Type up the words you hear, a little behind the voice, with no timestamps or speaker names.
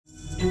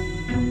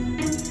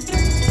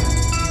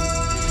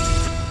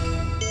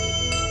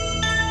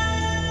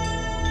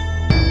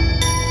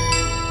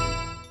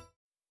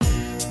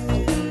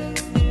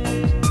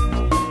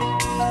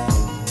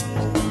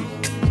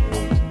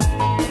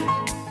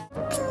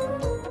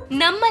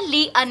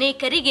ನಮ್ಮಲ್ಲಿ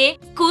ಅನೇಕರಿಗೆ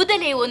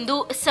ಕೂದಲೇ ಒಂದು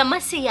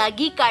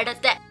ಸಮಸ್ಯೆಯಾಗಿ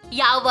ಕಾಡುತ್ತೆ.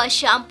 ಯಾವ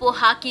ಶಾಂಪೂ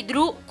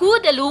ಹಾಕಿದ್ರೂ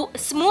ಕೂದಲು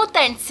ಸ್ಮೂತ್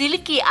ಅಂಡ್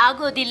ಸಿಲ್ಕಿ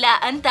ಆಗೋದಿಲ್ಲ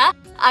ಅಂತ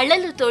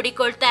ಅಳಲು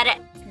ತೋಡಿಕೊಳ್ತಾರೆ.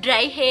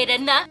 ಡ್ರೈ ಹೇರ್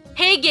ಅನ್ನ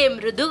ಹೇಗೆ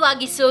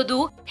ಮೃದುವಾಗಿಸೋದು,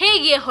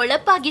 ಹೇಗೆ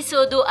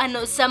ಹೊಳಪಾಗಿಸೋದು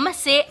ಅನ್ನೋ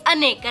ಸಮಸ್ಯೆ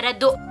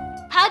ಅನೇಕರದ್ದು.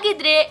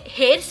 ಹಾಗಿದ್ರೆ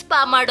ಹೇರ್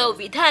ಸ್ಪಾ ಮಾಡೋ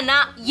ವಿಧಾನ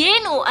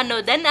ಏನು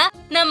ಅನ್ನೋದನ್ನ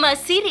ನಮ್ಮ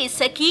ಸಿರಿ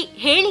ಸಖಿ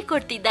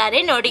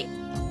ಹೇಳಿಕೊಡ್ತಿದ್ದಾರೆ ನೋಡಿ.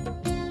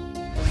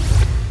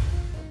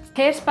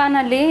 ಹೇರ್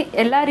ಸ್ಪಾನಲ್ಲಿ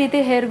ಎಲ್ಲ ರೀತಿ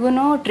ಹೇರ್ಗೂ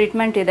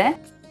ಟ್ರೀಟ್ಮೆಂಟ್ ಇದೆ.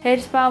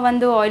 ಹೇರ್ ಸ್ಪಾ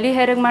ಒಂದು ಆಯಿಲಿ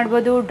ಹೇರಿಗೆ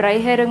ಮಾಡ್ಬೋದು, ಡ್ರೈ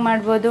ಹೇರಿಗೆ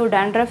ಮಾಡ್ಬೋದು,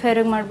 ಡ್ಯಾಂಡ್ರಫ್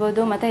ಹೇರಿಗೆ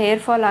ಮಾಡ್ಬೋದು, ಮತ್ತು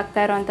ಹೇರ್ ಫಾಲ್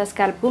ಆಗ್ತಾ ಇರೋವಂಥ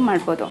ಸ್ಕ್ಯಾಲ್ಪ್ಗೂ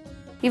ಮಾಡ್ಬೋದು.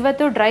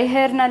 ಇವತ್ತು ಡ್ರೈ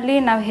ಹೇರ್ನಲ್ಲಿ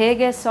ನಾವು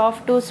ಹೇಗೆ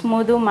ಸಾಫ್ಟು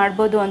ಸ್ಮೂದು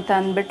ಮಾಡ್ಬೋದು ಅಂತ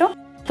ಅಂದ್ಬಿಟ್ಟು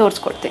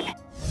ತೋರಿಸ್ಕೊಡ್ತೀನಿ.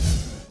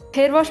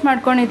 ಹೇರ್ ವಾಶ್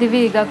ಮಾಡ್ಕೊಂಡಿದ್ದೀವಿ.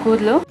 ಈಗ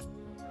ಕೂದಲು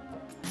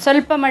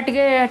ಸ್ವಲ್ಪ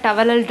ಮಟ್ಟಿಗೆ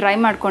ಟವಲಲ್ಲಿ ಡ್ರೈ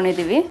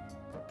ಮಾಡ್ಕೊಂಡಿದ್ದೀವಿ.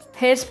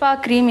 ಹೇರ್ ಸ್ಪಾ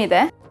ಕ್ರೀಮ್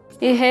ಇದೆ.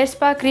 ಈ ಹೇರ್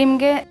ಸ್ಪಾ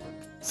ಕ್ರೀಮ್ಗೆ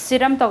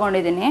ಸಿರಮ್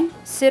ತೊಗೊಂಡಿದ್ದೀನಿ.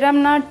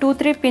 ಸಿರಮ್ನ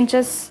 2-3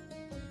 ಪಿಂಚಸ್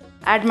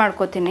ಆ್ಯಡ್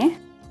ಮಾಡ್ಕೋತೀನಿ.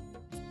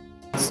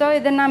 ಸೊ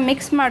ಇದನ್ನು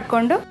ಮಿಕ್ಸ್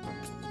ಮಾಡಿಕೊಂಡು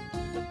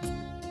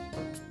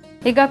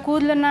ಈಗ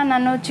ಕೂದಲನ್ನು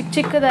ನಾನು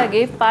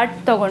ಚಿಕ್ಕದಾಗಿ ಪಾರ್ಟ್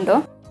ತೊಗೊಂಡು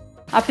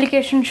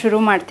ಅಪ್ಲಿಕೇಶನ್ ಶುರು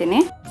ಮಾಡ್ತೀನಿ.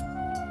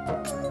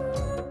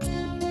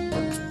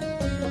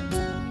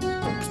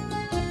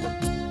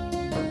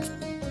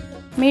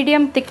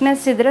 ಮೀಡಿಯಮ್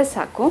ಥಿಕ್ನೆಸ್ ಇದ್ದರೆ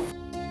ಸಾಕು.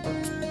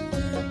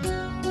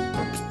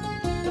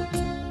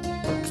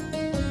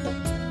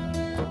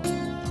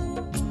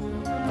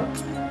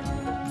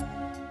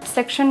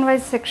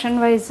 ಸೆಕ್ಷನ್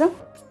ವೈಸು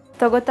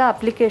ತಗೋತಾ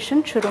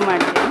ಅಪ್ಲಿಕೇಶನ್ ಶುರು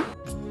ಮಾಡ್ತೀನಿ.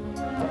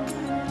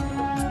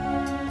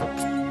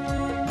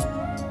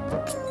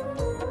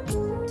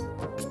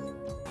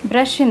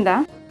 ಬ್ರಷಿಂದ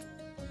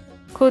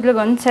ಕೂದಲಿಗೆ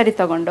ಒಂದು ಸರಿ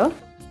ತಗೊಂಡು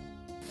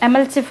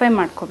ಎಮಲ್ಸಿಫೈ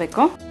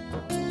ಮಾಡ್ಕೋಬೇಕು.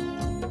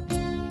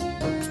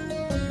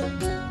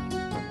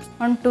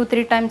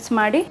 1-2-3 ಟೈಮ್ಸ್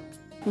ಮಾಡಿ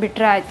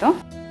ಬಿಟ್ಟರೆ ಆಯಿತು.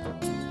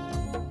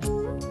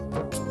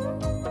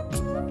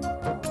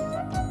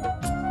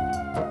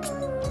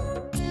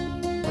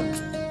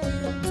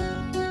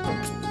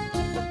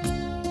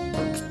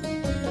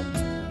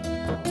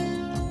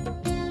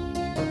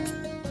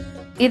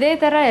 ಇದೇ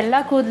ಥರ ಎಲ್ಲ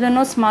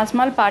ಕೂದಲನ್ನು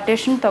ಸ್ಮಾಲ್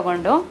ಪಾರ್ಟೇಷನ್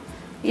ತೊಗೊಂಡು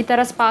ಈ ಥರ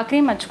ಸ್ಪಾ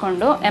ಕ್ರೀಮ್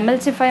ಹಚ್ಕೊಂಡು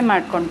ಎಮಲ್ಸಿಫೈ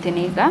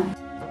ಮಾಡ್ಕೊಳ್ತೀನಿ. ಈಗ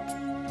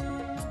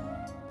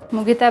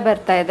ಮುಗಿತಾ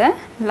ಬರ್ತಾ ಇದೆ.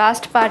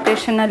 ಲಾಸ್ಟ್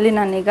ಪಾರ್ಟೇಷನಲ್ಲಿ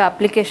ನಾನೀಗ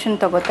ಅಪ್ಲಿಕೇಶನ್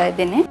ತೊಗೋತಾ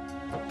ಇದ್ದೀನಿ.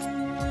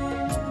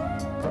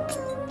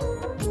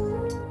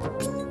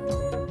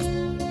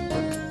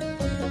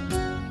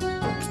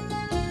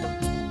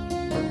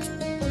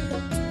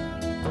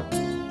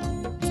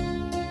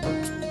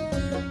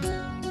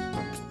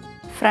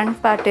 ಫ್ರಂಟ್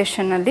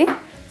ಪಾರ್ಟೇಷನಲ್ಲಿ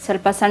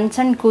ಸ್ವಲ್ಪ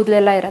ಸಣ್ಣ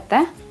ಕೂದಲೆಲ್ಲ ಇರುತ್ತೆ,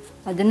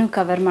 ಅದನ್ನು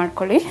ಕವರ್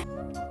ಮಾಡ್ಕೊಳ್ಳಿ.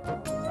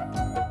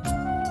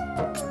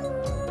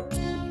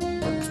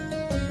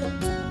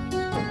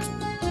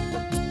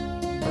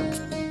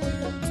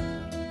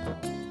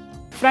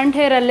 ಫ್ರಂಟ್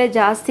ಹೇರಲ್ಲೇ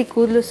ಜಾಸ್ತಿ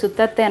ಕೂದಲು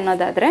ಸುತ್ತತ್ತೆ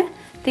ಅನ್ನೋದಾದರೆ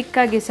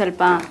ತಿಕ್ಕಾಗಿ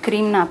ಸ್ವಲ್ಪ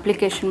ಕ್ರೀಮ್ನ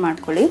ಅಪ್ಲಿಕೇಶನ್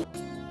ಮಾಡ್ಕೊಳ್ಳಿ.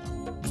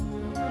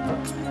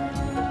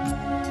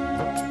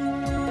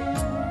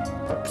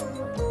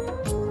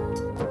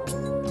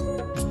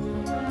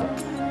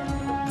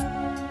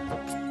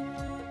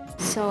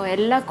 ಸೊ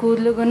ಎಲ್ಲ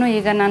ಕೂದಲಿಗೂ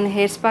ಈಗ ನಾನು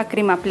ಹೇರ್ ಸ್ಪಾ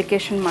ಕ್ರೀಮ್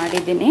ಅಪ್ಲಿಕೇಶನ್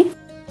ಮಾಡಿದ್ದೀನಿ.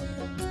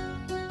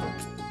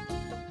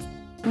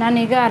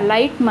 ನಾನೀಗ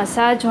ಲೈಟ್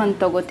ಮಸಾಜ್ ಒಂದು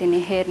ತೊಗೋತೀನಿ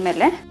ಹೇರ್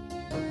ಮೇಲೆ.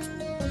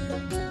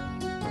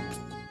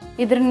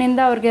 ಇದರಿಂದ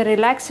ಅವ್ರಿಗೆ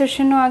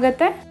ರಿಲ್ಯಾಕ್ಸೇಷನ್ನು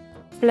ಆಗುತ್ತೆ,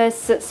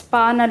 ಪ್ಲಸ್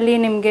ಸ್ಪಾನಲ್ಲಿ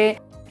ನಿಮಗೆ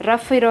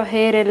ರಫ್ ಇರೋ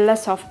ಹೇರ್ ಎಲ್ಲ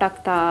ಸಾಫ್ಟ್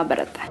ಆಗ್ತಾ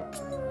ಬರುತ್ತೆ.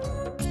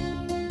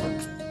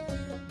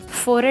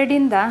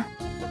 ಫೋರೆಡಿಂದ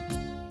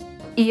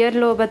ಇಯರ್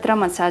ಲೋಬ್ ಹತ್ರ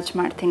ಮಸಾಜ್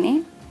ಮಾಡ್ತೀನಿ.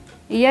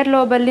 ಇಯರ್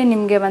ಲೋಬಲ್ಲಿ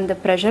ನಿಮಗೆ ಒಂದು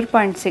ಪ್ರೆಷರ್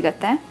ಪಾಯಿಂಟ್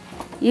ಸಿಗುತ್ತೆ.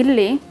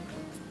 ಇಲ್ಲಿ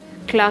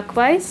clock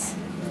wise,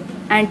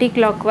 anti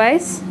clock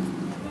wise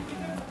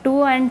 2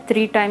 and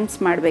 3 times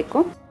ಮಾಡಬೇಕು.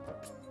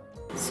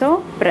 So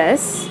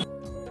press.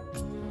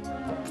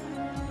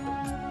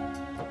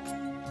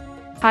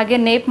 ಹಾಗೆ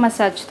ನೇಪ್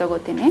ಮಸಾಜ್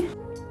ತಗೋತೀನಿ.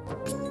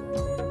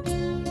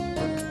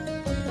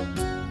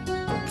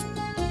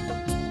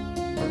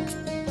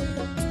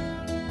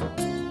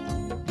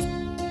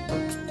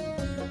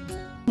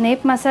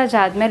 ನೇಪ್ ಮಸಾಜ್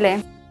ಆದಮೇಲೆ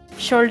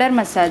ಶೋಲ್ಡರ್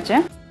ಮಸಾಜ್.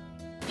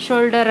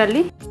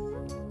 ಶೋಲ್ಡರಲ್ಲಿ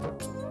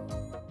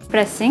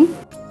ಪ್ರೆಸ್ಸಿಂಗ್.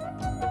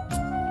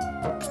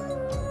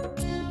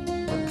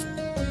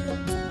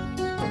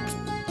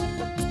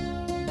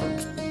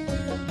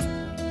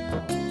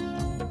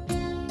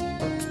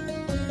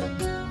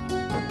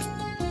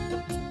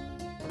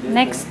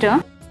 ನೆಕ್ಸ್ಟ್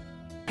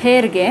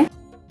ಹೇರ್ಗೆ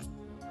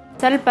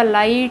ಸ್ವಲ್ಪ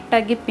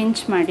ಲೈಟಾಗಿ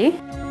ಪಿಂಚ್ ಮಾಡಿ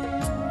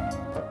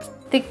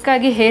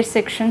ತಿಕ್ಕಾಗಿ ಹೇರ್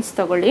ಸೆಕ್ಷನ್ಸ್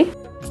ತಗೊಳ್ಳಿ.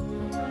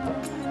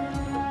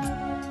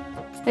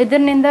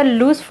 ಇದರಿಂದ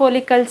ಲೂಸ್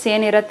ಫೋಲಿಕಲ್ಸ್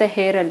ಏನಿರುತ್ತೆ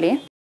ಹೇರಲ್ಲಿ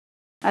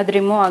ಅದು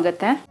ರಿಮೂವ್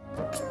ಆಗುತ್ತೆ.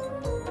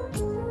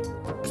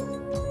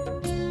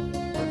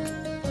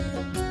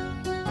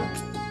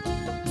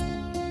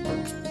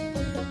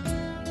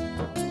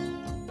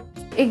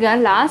 ಈಗ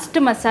ಲಾಸ್ಟ್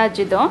ಮಸಾಜ್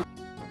ಇದು.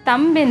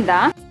 ತಂಬಿಂದ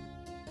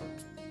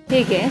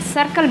ಹೀಗೆ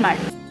ಸರ್ಕಲ್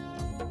ಮಾಡಿ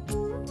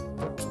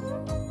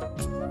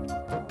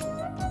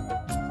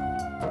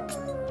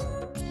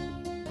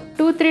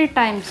ಟೂ 3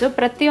 ಟೈಮ್ಸು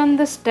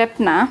ಪ್ರತಿಯೊಂದು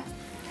ಸ್ಟೆಪ್ನ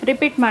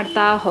ರಿಪೀಟ್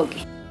ಮಾಡ್ತಾ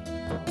ಹೋಗಿ.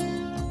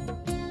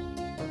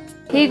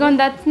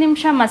 ಹೀಗೊಂದು 10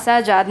 ನಿಮಿಷ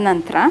ಮಸಾಜ್ ಆದ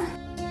ನಂತರ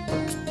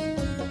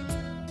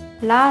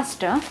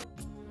ಲಾಸ್ಟ್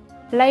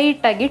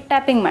ಲೈಟಾಗಿ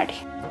ಟ್ಯಾಪಿಂಗ್ ಮಾಡಿ.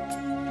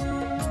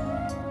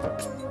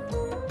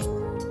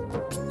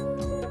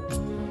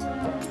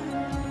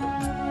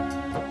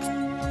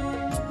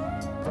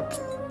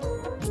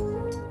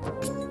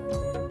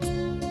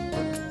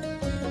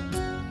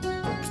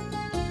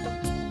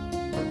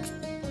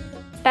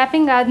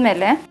 ಟ್ಯಾಪಿಂಗ್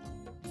ಆದಮೇಲೆ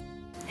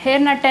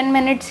ಹೇರ್ನ 10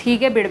 ಮಿನಿಟ್ಸ್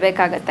ಹೀಗೆ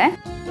ಬಿಡಬೇಕಾಗತ್ತೆ.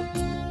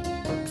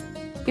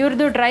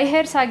 ಇವ್ರದ್ದು ಡ್ರೈ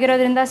ಹೇರ್ಸ್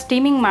ಆಗಿರೋದ್ರಿಂದ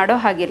ಸ್ಟೀಮಿಂಗ್ ಮಾಡೋ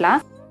ಹಾಗಿಲ್ಲ.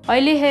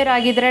 ಆಯ್ಲಿ ಹೇರ್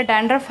ಆಗಿದ್ರೆ,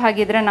 ಡ್ಯಾಂಡ್ರಫ್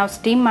ಆಗಿದ್ರೆ ನಾವು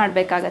ಸ್ಟೀಮ್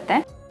ಮಾಡಬೇಕಾಗತ್ತೆ.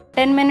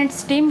 10 ಮಿನಿಟ್ಸ್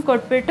ಸ್ಟೀಮ್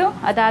ಕೊಟ್ಬಿಟ್ಟು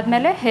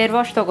ಅದಾದಮೇಲೆ ಹೇರ್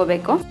ವಾಶ್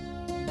ತೊಗೋಬೇಕು.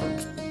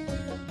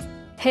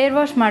 ಹೇರ್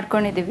ವಾಶ್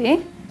ಮಾಡ್ಕೊಂಡಿದ್ದೀವಿ.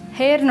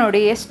 ಹೇರ್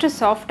ನೋಡಿ ಎಷ್ಟು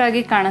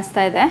ಸಾಫ್ಟಾಗಿ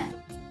ಕಾಣಿಸ್ತಾ ಇದೆ,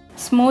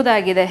 ಸ್ಮೂತ್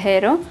ಆಗಿದೆ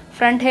ಹೇರು.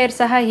 ಫ್ರಂಟ್ ಹೇರ್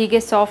ಸಹ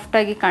ಹೀಗೆ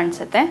ಸಾಫ್ಟಾಗಿ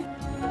ಕಾಣಿಸುತ್ತೆ.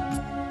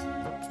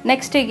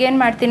 ನೆಕ್ಸ್ಟ್ ಈಗ ಏನು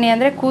ಮಾಡ್ತೀನಿ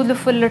ಅಂದರೆ ಕೂದಲು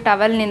ಫುಲ್ಲು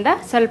ಟವಲ್ನಿಂದ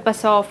ಸ್ವಲ್ಪ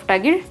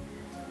ಸಾಫ್ಟಾಗಿ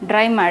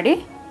ಡ್ರೈ ಮಾಡಿ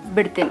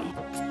ಬಿಡ್ತೀನಿ.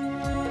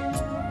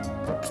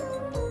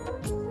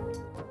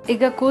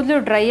 ಈಗ ಕೂದಲು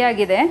ಡ್ರೈ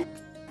ಆಗಿದೆ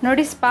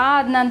ನೋಡಿ. ಸ್ಪಾ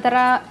ಆದ ನಂತರ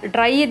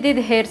ಡ್ರೈ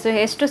ಇದ್ದಿದ್ದ ಹೇರ್ಸು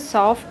ಎಷ್ಟು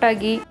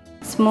ಸಾಫ್ಟಾಗಿ,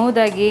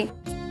 ಸ್ಮೂದಾಗಿ,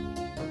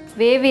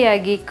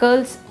 ವೇವಿಯಾಗಿ,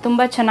 ಕರ್ಲ್ಸ್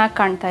ತುಂಬ ಚೆನ್ನಾಗಿ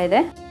ಕಾಣ್ತಾ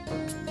ಇದೆ.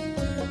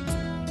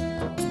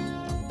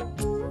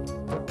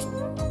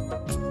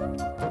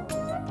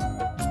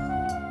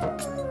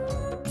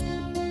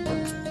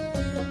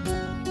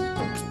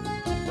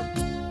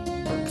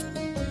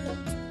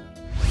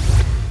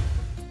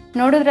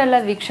 ನೋಡಿದ್ರಲ್ಲ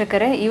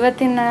ವೀಕ್ಷಕರೇ,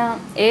 ಇವತ್ತಿನ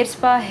ಏರ್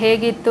ಸ್ಪಾ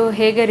ಹೇಗಿತ್ತು,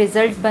 ಹೇಗೆ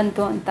ರಿಸಲ್ಟ್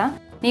ಬಂತು ಅಂತ.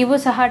 ನೀವು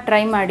ಸಹ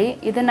ಟ್ರೈ ಮಾಡಿ.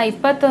 ಇದನ್ನು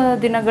 20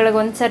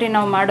 ದಿನಗಳಿಗೊಂದ್ಸರಿ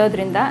ನಾವು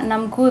ಮಾಡೋದ್ರಿಂದ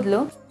ನಮ್ಮ ಕೂದಲು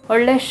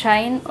ಒಳ್ಳೆ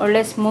ಶೈನ್,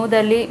 ಒಳ್ಳೆ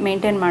ಸ್ಮೂದಲ್ಲಿ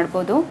ಮೇಂಟೈನ್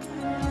ಮಾಡ್ಬೋದು.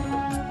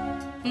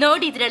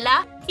 ನೋಡಿದ್ರಲ್ಲ,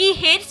 ಈ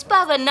ಹೇರ್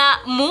ಸ್ಪಾವನ್ನ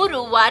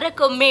 3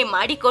 ವಾರಕ್ಕೊಮ್ಮೆ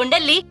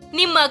ಮಾಡಿಕೊಂಡಲ್ಲಿ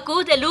ನಿಮ್ಮ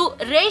ಕೂದಲು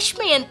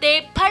ರೇಷ್ಮೆಯಂತೆ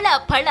ಫಳ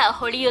ಫಳ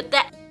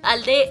ಹೊಳೆಯುತ್ತೆ.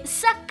 ಅಲ್ಲದೆ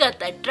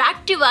ಸಖತ್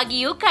ಅಟ್ರಾಕ್ಟಿವ್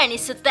ಆಗಿಯೂ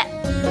ಕಾಣಿಸುತ್ತೆ.